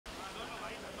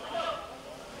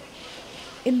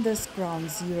In this ground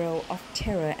zero of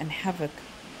terror and havoc,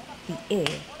 the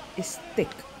air is thick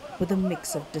with a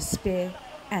mix of despair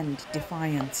and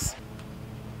defiance.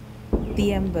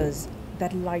 The embers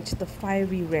that light the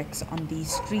fiery wrecks on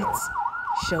these streets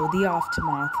show the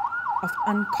aftermath of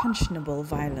unconscionable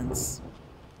violence.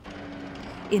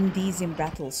 In these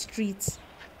embattled streets,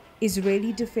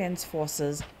 Israeli defense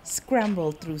forces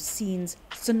scramble through scenes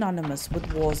synonymous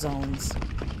with war zones.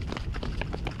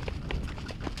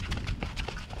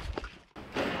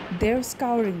 They're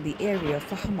scouring the area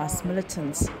for Hamas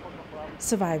militants.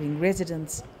 Surviving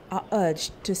residents are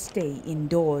urged to stay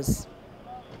indoors.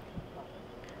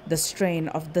 The strain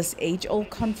of this age-old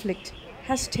conflict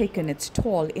has taken its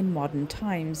toll in modern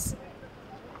times.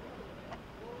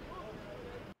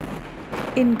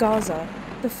 In Gaza,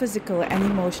 the physical and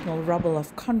emotional rubble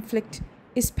of conflict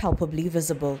is palpably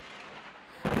visible.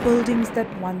 Buildings that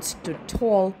once stood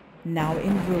tall, now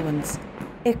in ruins,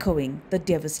 echoing the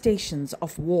devastations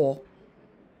of war.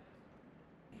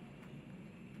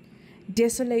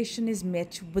 Desolation is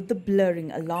met with the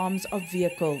blurring alarms of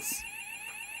vehicles,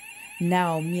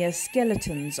 now mere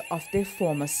skeletons of their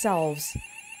former selves,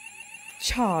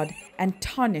 charred and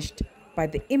tarnished by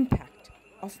the impact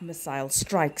of missile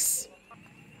strikes.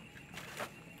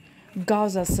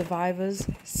 Gaza survivors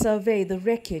survey the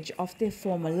wreckage of their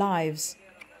former lives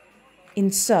in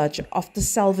search of the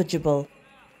salvageable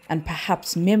and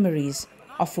perhaps memories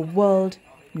of a world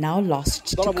now lost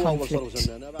to conflict.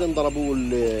 ضربوا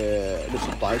ال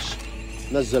 16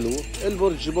 نزلوه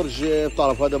برج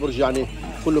بتعرف هذا برج يعني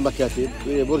كله مكاتب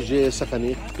برج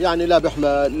سكني يعني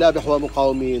لا بيحوى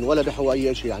مقاومين ولا بيحوى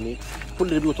اي شيء يعني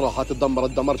كل البيوت راحت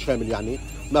تدمرت دمار شامل يعني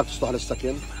ما بتصلح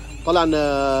للسكن. طلعنا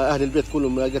اهل البيت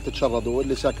كلهم قد تشردوا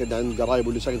اللي ساكن عند قرايب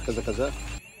واللي ساكن كذا كذا.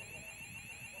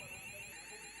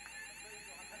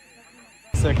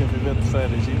 ساكن في بيت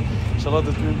خارجي،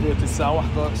 شردت من بيتي الساعة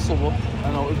 1 الصبح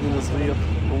أنا وابني الصغير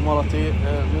ومرتي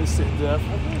من استهداف،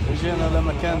 جينا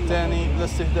لمكان ثاني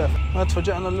لاستهداف، ما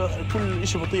تفاجأنا كل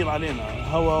شيء بيطير علينا،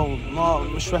 هواء ونار،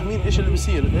 مش فاهمين إيش اللي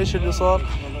بيصير، إيش اللي صار،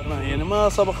 يعني ما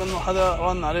سبق إنه حدا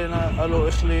رن علينا قالوا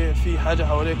اخلي في حاجة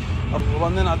حواليك،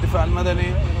 رنينا على الدفاع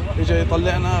المدني، اجى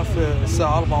يطلعنا في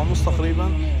الساعة 4:30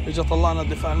 تقريبا، اجى طلعنا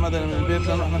الدفاع المدني من البيت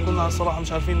لأنه احنا كنا الصراحة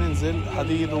مش عارفين ننزل،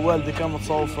 حديد ووالدي كان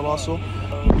متصاب في راسه.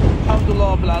 الحمد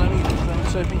لله رب العالمين زي ما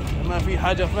انتم شايفين ما في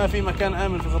حاجة، ما في مكان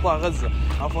آمن في قطاع غزة،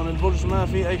 عفوا البرج ما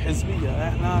في أي حزبية،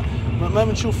 احنا ما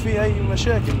بنشوف فيه أي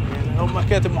مشاكل، يعني هم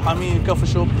مكاتب محامين، كافي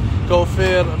شوب،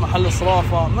 كوافير، محل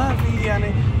صرافة، ما في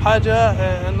يعني حاجة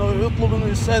إنه يطلب إنه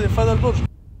يستهدف هذا البرج.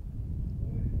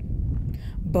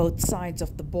 Both sides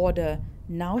of the border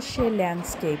now share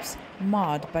landscapes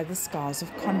marred by the scars of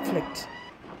conflict.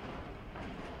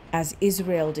 As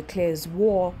Israel declares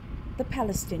war, the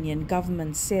Palestinian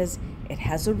government says it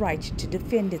has a right to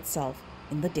defend itself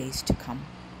in the days to come.